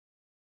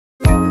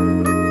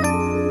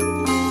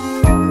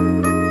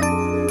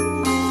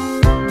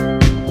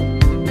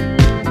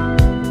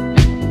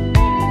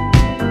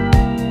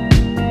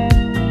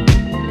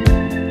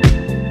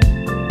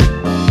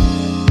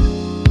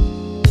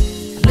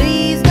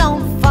Please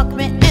don't fuck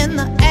me in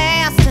the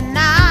ass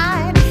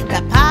tonight.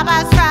 That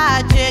Popeye's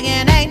fried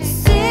chicken ain't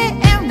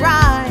sitting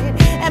right.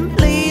 And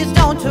please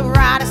don't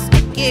try to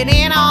stick it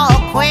in all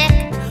quick,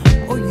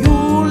 or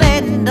you'll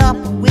end up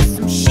with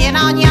some shit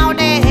on your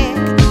dick.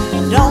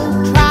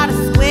 Don't try to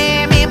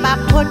square me by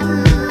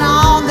putting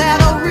on that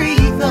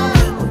Aretha,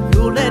 or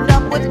you'll end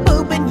up with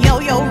poop in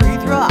your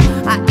urethra.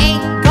 I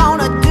ain't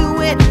gonna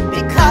do it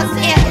because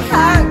it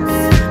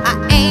hurts. I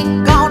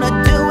ain't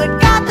gonna do it,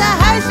 got the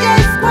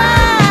Hershey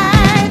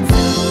squirts.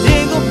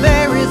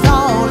 Dingleberries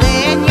all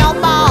in your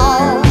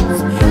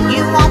balls.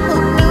 You want the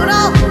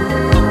noodle?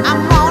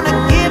 I'm gonna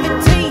give it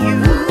to you.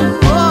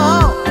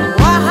 Oh,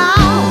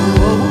 wahow,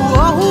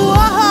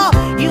 oh,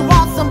 you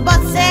want some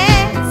butt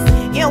sex?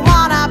 You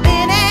wanna be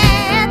in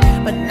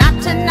it, but not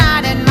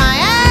tonight in my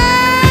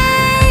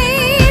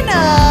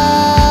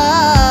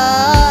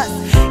anus.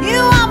 You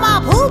want my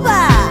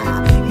pooper?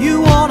 You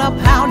wanna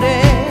pound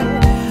it,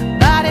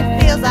 but it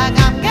feels like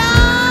I'm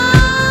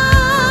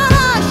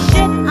gonna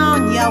shit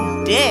on your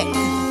dick.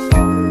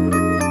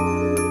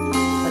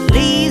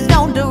 Please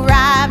don't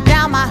drive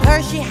down my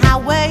Hershey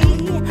Highway.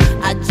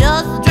 I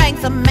just drank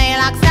some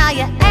Maalox, now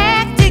you're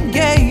acting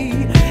gay.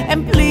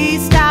 And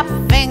please stop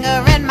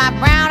fingering my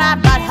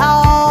brown-eyed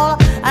butthole,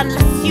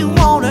 unless you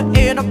wanna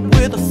end up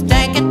with a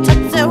stanky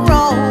tootsie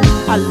roll.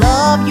 Our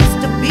love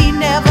used to be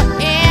never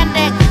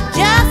ending,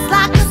 just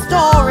like a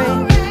story.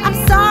 I'm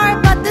sorry,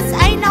 but this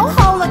ain't no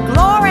hole of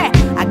glory.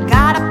 I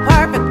got a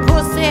perfect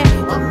pussy,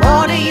 what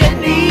more do you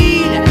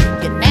need?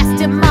 You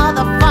nasty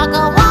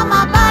motherfucker, want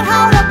my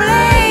butthole to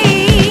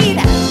bleed.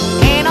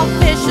 Ain't no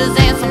fishes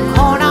and some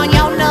corn on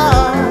your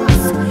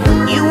nuts.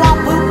 You want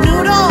poop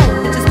noodle?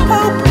 Just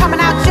poop coming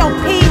out your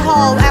pee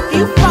hole after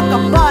you fuck a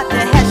butt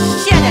that has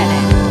shit in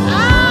it.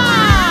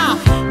 Ah,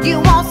 you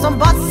want some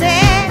butt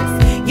sex?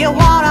 You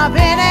wanna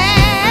be in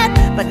it,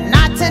 but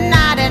not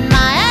tonight in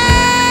my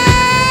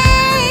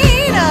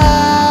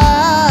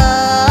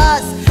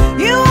anus.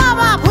 You want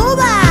my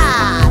pooper?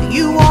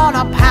 You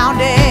wanna pound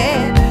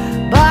it,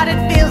 but it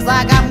feels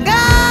like I'm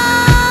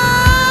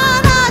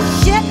gonna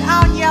shit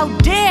on your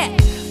dick.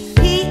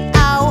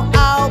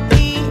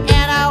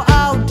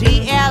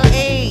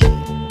 P-O-O-P-N-O-O-D-L-E.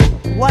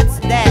 What's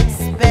that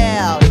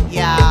spell,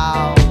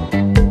 y'all?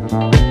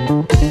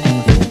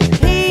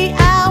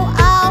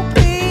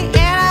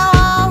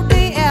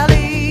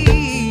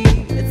 P-O-O-P-N-O-O-D-L-E.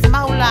 It's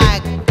more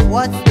like,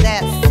 what's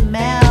that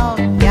smell,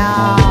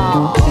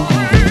 y'all?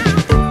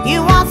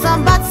 You want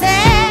some butt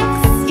sex?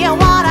 You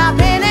wanna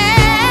be in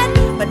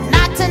it, but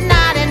not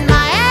tonight in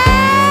my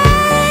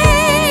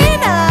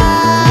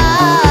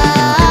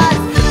anus.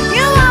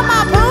 You want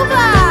my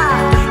pooper?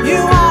 You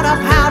wanna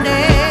pound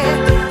it,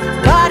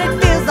 but it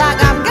feels like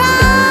I'm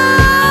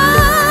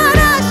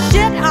gonna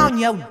shit on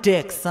your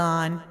dick,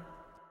 son.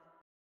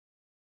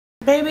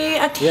 Baby,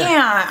 I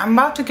can't. I'm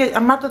about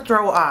to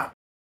throw up.